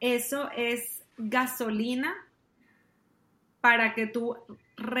 eso es gasolina para que tú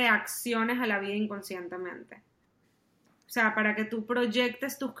reacciones a la vida inconscientemente. O sea, para que tú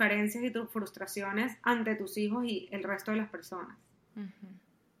proyectes tus carencias y tus frustraciones ante tus hijos y el resto de las personas. Uh-huh.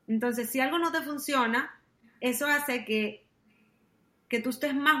 Entonces, si algo no te funciona, eso hace que tú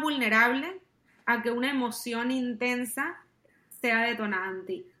estés más vulnerable a que una emoción intensa sea detonada en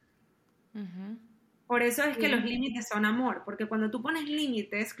ti. Uh-huh. Por eso es que los límites son amor, porque cuando tú pones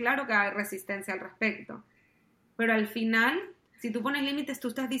límites, claro que hay resistencia al respecto. Pero al final, si tú pones límites, tú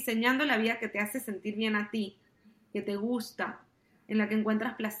estás diseñando la vida que te hace sentir bien a ti, que te gusta, en la que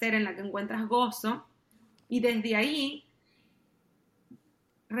encuentras placer, en la que encuentras gozo, y desde ahí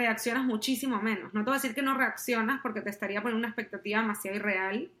reaccionas muchísimo menos. No te voy a decir que no reaccionas porque te estaría poniendo una expectativa demasiado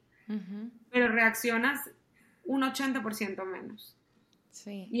irreal, uh-huh, pero reaccionas un 80% menos.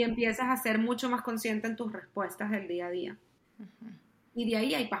 Sí. Y empiezas a ser mucho más consciente en tus respuestas del día a día. Uh-huh. Y de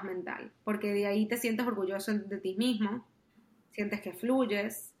ahí hay paz mental, porque de ahí te sientes orgulloso de ti mismo, sientes que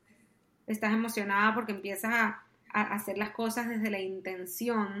fluyes, estás emocionada porque empiezas a hacer las cosas desde la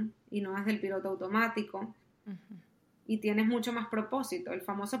intención y no desde el piloto automático. Y tienes mucho más propósito. El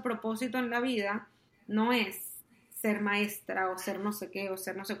famoso propósito en la vida no es ser maestra o ser no sé qué o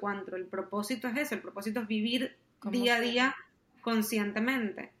ser no sé cuánto. El propósito es eso, el propósito es vivir día a día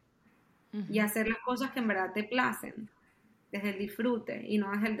conscientemente y hacer las cosas que en verdad te placen, desde el disfrute y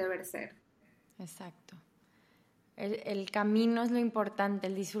no desde el deber ser. Exacto. El camino es lo importante,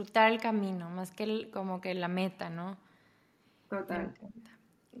 el disfrutar el camino, más que como que la meta, ¿no? Total.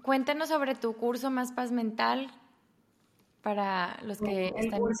 Cuéntanos sobre tu curso Más Paz Mental para los que El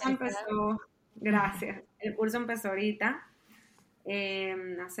están curso interesados. empezó, gracias, el curso empezó ahorita,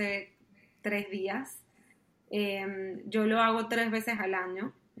 hace 3 días. Yo lo hago 3 veces al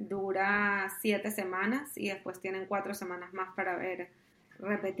año, dura 7 semanas y después tienen 4 semanas más para ver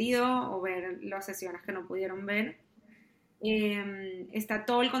repetido o ver las sesiones que no pudieron ver. Está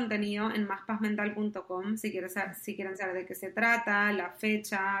todo el contenido en maspazmental.com si quieren saber de qué se trata, las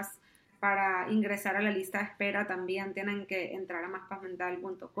fechas. Para ingresar a la lista de espera también tienen que entrar a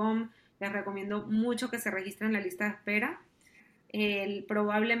maspazmental.com. Les recomiendo mucho que se registren en la lista de espera.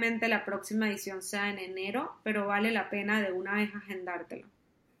 Probablemente la próxima edición sea en enero, pero vale la pena de una vez agendártelo.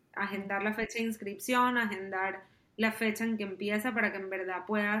 Agendar la fecha de inscripción, agendar la fecha en que empieza para que en verdad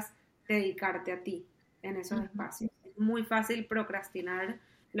puedas dedicarte a ti en esos espacios. Es muy fácil procrastinar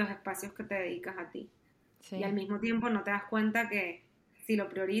los espacios que te dedicas a ti. Sí. Y al mismo tiempo no te das cuenta que si lo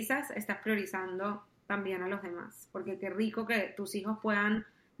priorizas, estás priorizando también a los demás. Porque qué rico que tus hijos puedan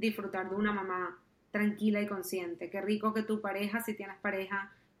disfrutar de una mamá tranquila y consciente. Qué rico que tu pareja, si tienes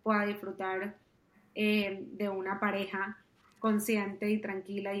pareja, pueda disfrutar de una pareja consciente y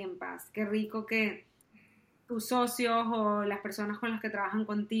tranquila y en paz. Qué rico que tus socios o las personas con las que trabajan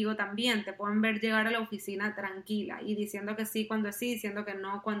contigo también te puedan ver llegar a la oficina tranquila y diciendo que sí cuando es sí, diciendo que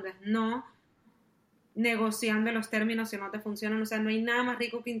no cuando es no, negociando los términos si no te funcionan. O sea, no hay nada más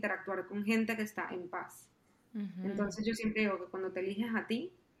rico que interactuar con gente que está en paz. Entonces yo siempre digo que cuando te eliges a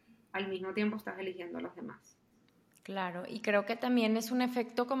ti, al mismo tiempo estás eligiendo a los demás. Claro, y creo que también es un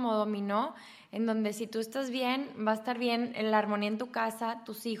efecto como dominó, en donde si tú estás bien, va a estar bien la armonía en tu casa,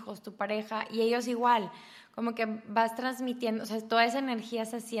 tus hijos, tu pareja, y ellos igual, como que vas transmitiendo, o sea, toda esa energía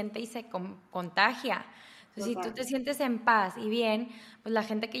se siente y se contagia. Entonces, si tú te sientes en paz y bien, pues la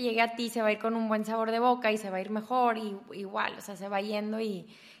gente que llegue a ti se va a ir con un buen sabor de boca y se va a ir mejor, y igual, o sea, se va yendo y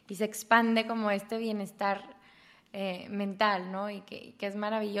se expande como este bienestar mental, ¿no? Y que es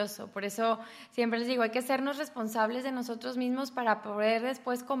maravilloso. Por eso siempre les digo, hay que hacernos responsables de nosotros mismos para poder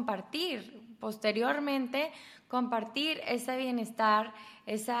después compartir, posteriormente compartir ese bienestar,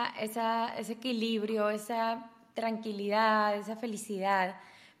 ese equilibrio, esa tranquilidad, esa felicidad,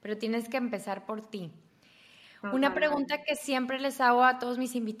 pero tienes que empezar por ti. Una pregunta que siempre les hago a todos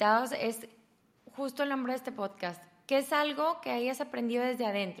mis invitados es justo el nombre de este podcast. ¿Qué es algo que hayas aprendido desde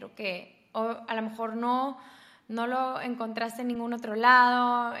adentro? Que a lo mejor no lo encontraste en ningún otro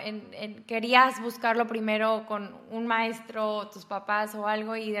lado, querías buscarlo primero con un maestro, tus papás o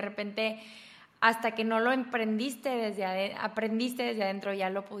algo, y de repente hasta que no lo aprendiste desde adentro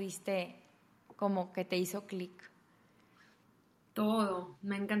ya lo pudiste, como que te hizo clic. Todo.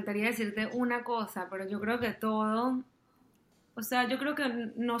 Me encantaría decirte una cosa, pero yo creo que todo, o sea, yo creo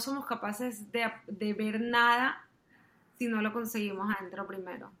que no somos capaces de ver nada si no lo conseguimos adentro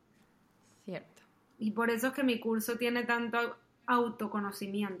primero. Cierto. Y por eso es que mi curso tiene tanto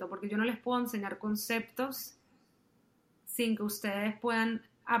autoconocimiento, porque yo no les puedo enseñar conceptos sin que ustedes puedan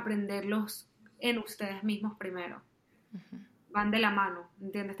aprenderlos en ustedes mismos primero. Van de la mano,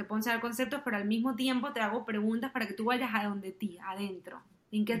 ¿entiendes? Te puedo enseñar conceptos, pero al mismo tiempo te hago preguntas para que tú vayas a donde ti, adentro.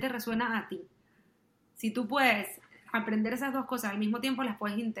 ¿En qué te resuena a ti? Si tú puedes aprender esas dos cosas al mismo tiempo, las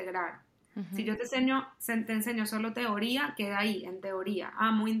puedes integrar. Si yo te enseño solo teoría, queda ahí, en teoría.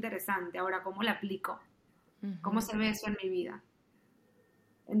 Ah, muy interesante. Ahora, ¿cómo la aplico? ¿Cómo se ve eso en mi vida?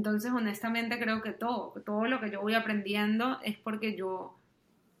 Entonces, honestamente, creo que todo lo que yo voy aprendiendo es porque yo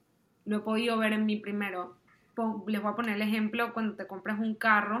lo he podido ver en mí primero. Les voy a poner el ejemplo, cuando te compras un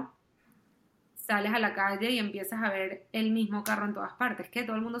carro, sales a la calle y empiezas a ver el mismo carro en todas partes. Que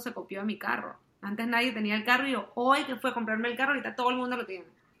todo el mundo se copió de mi carro. Antes nadie tenía el carro y yo, hoy que fue a comprarme el carro, ahorita todo el mundo lo tiene.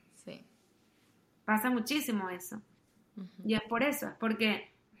 Sí. Pasa muchísimo eso. Y es por eso, es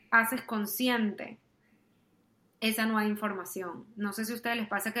porque haces consciente esa nueva información. No sé si a ustedes les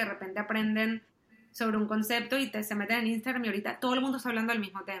pasa que de repente aprenden sobre un concepto y se meten en Instagram y ahorita todo el mundo está hablando del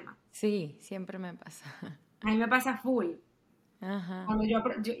mismo tema. Sí, siempre me pasa. A mí me pasa full. Ajá. Cuando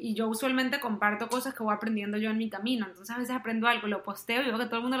yo usualmente comparto cosas que voy aprendiendo yo en mi camino, entonces a veces aprendo algo, lo posteo y veo que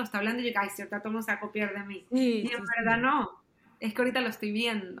todo el mundo lo está hablando y digo, ay, cierto, todo el mundo se va a copiar de mí. Sí, Y en verdad no, es que ahorita lo estoy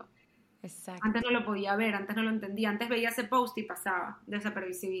viendo. Exacto. Antes no lo podía ver, antes no lo entendía, antes veía ese post y pasaba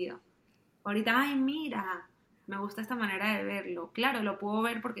desapercibido. Ahorita, ay, mira, me gusta esta manera de verlo. Claro, lo puedo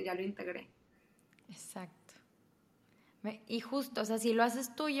ver porque ya lo integré. Exacto. Y justo, o sea, si lo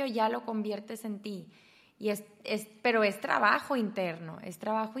haces tuyo, ya lo conviertes en ti. Pero es trabajo interno,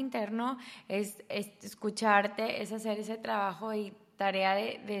 es escucharte, es hacer ese trabajo y tarea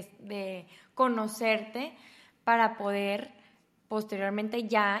de conocerte para poder posteriormente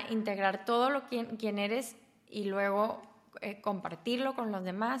ya integrar todo lo quien eres y luego compartirlo con los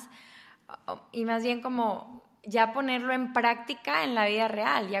demás y más bien como ya ponerlo en práctica en la vida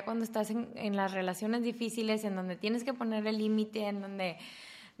real, ya cuando estás en las relaciones difíciles, en donde tienes que poner el límite, en donde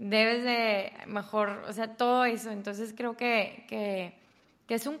debes de mejor, o sea, todo eso. Entonces creo que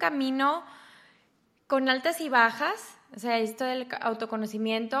es un camino con altas y bajas. O sea, esto del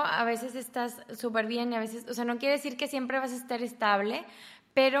autoconocimiento, a veces estás súper bien y a veces, o sea, no quiere decir que siempre vas a estar estable,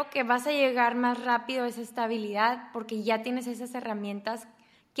 pero que vas a llegar más rápido a esa estabilidad porque ya tienes esas herramientas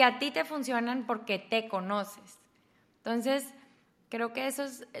que a ti te funcionan porque te conoces. Entonces, creo que eso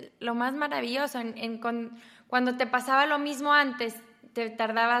es lo más maravilloso. Cuando te pasaba lo mismo antes, te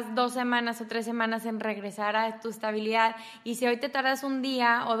tardabas 2 semanas o 3 semanas en regresar a tu estabilidad, y si hoy te tardas un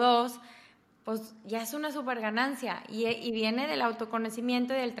día o 2, pues ya es una súper ganancia, y viene del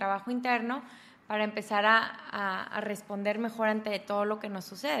autoconocimiento y del trabajo interno para empezar a responder mejor ante todo lo que nos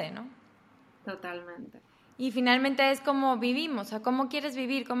sucede, ¿no? Totalmente. Y finalmente es como vivimos, o sea, cómo quieres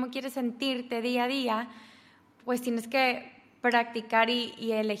vivir, cómo quieres sentirte día a día, pues tienes que practicar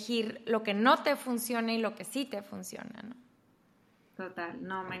y elegir lo que no te funciona y lo que sí te funciona, ¿no? Total,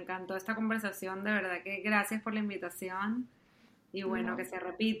 no, me encantó esta conversación, de verdad que gracias por la invitación y bueno, que se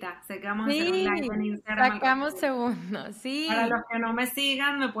repita. Sé que vamos a hacer un live en Instagram. Sacamos segundos, sí. Para los que no me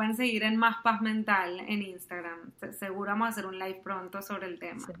sigan, me pueden seguir en Más Paz Mental en Instagram. Seguro vamos a hacer un live pronto sobre el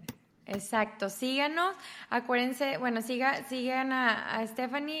tema. Sí. Exacto, síganos, acuérdense, bueno, sigan a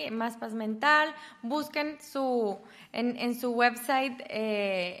Stephanie, Más Paz Mental, busquen en su website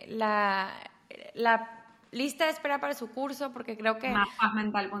la lista de espera para su curso, porque creo que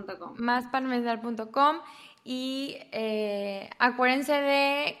Máspazmental.com. Máspazmental.com. Y acuérdense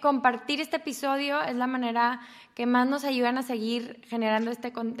de compartir este episodio, es la manera que más nos ayudan a seguir generando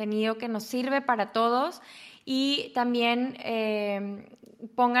este contenido que nos sirve para todos. Y también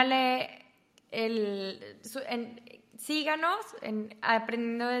póngale síganos en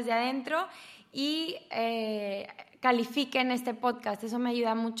Aprendiendo Desde Adentro y califiquen este podcast. Eso me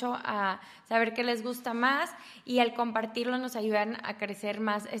ayuda mucho a saber qué les gusta más, y al compartirlo nos ayudan a crecer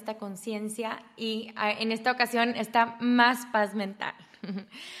más esta conciencia y en esta ocasión está más paz mental.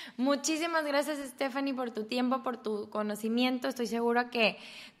 Muchísimas gracias, Stephanie, por tu tiempo, por tu conocimiento. Estoy segura que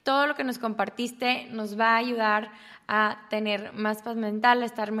todo lo que nos compartiste nos va a ayudar a tener más paz mental, a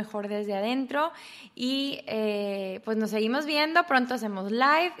estar mejor desde adentro, y pues nos seguimos viendo. Pronto hacemos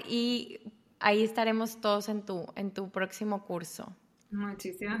live y ahí estaremos todos en tu próximo curso.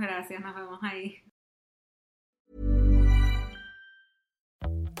 Muchísimas gracias, nos vemos ahí.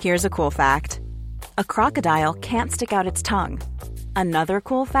 Here's a cool fact. A crocodile can't stick out its tongue. Another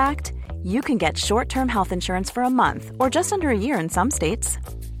cool fact, you can get short-term health insurance for a month or just under a year in some states.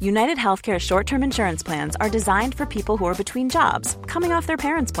 United Healthcare short-term insurance plans are designed for people who are between jobs, coming off their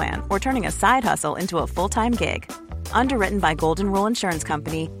parents' plan, or turning a side hustle into a full-time gig. Underwritten by Golden Rule Insurance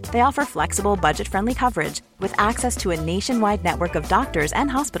Company, they offer flexible, budget-friendly coverage with access to a nationwide network of doctors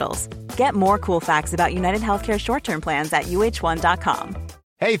and hospitals. Get more cool facts about United Healthcare short-term plans at uh1.com.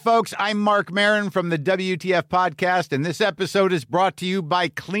 Hey, folks, I'm Mark Maron from the WTF Podcast, and this episode is brought to you by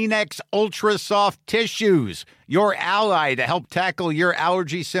Kleenex Ultra Soft Tissues, your ally to help tackle your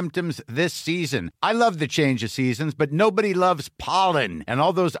allergy symptoms this season. I love the change of seasons, but nobody loves pollen and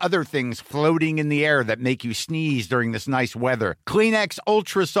all those other things floating in the air that make you sneeze during this nice weather. Kleenex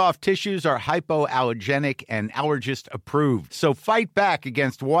Ultra Soft Tissues are hypoallergenic and allergist approved, so fight back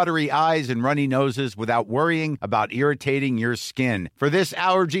against watery eyes and runny noses without worrying about irritating your skin. For this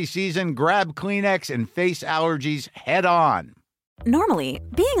allergy season, grab Kleenex and face allergies head on. Normally,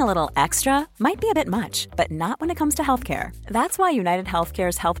 being a little extra might be a bit much, but not when it comes to healthcare. That's why United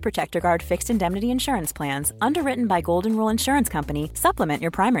Healthcare's Health Protector Guard fixed indemnity insurance plans, underwritten by Golden Rule Insurance Company, supplement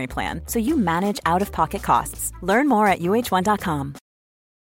your primary plan so you manage out-of-pocket costs. Learn more at uh1.com.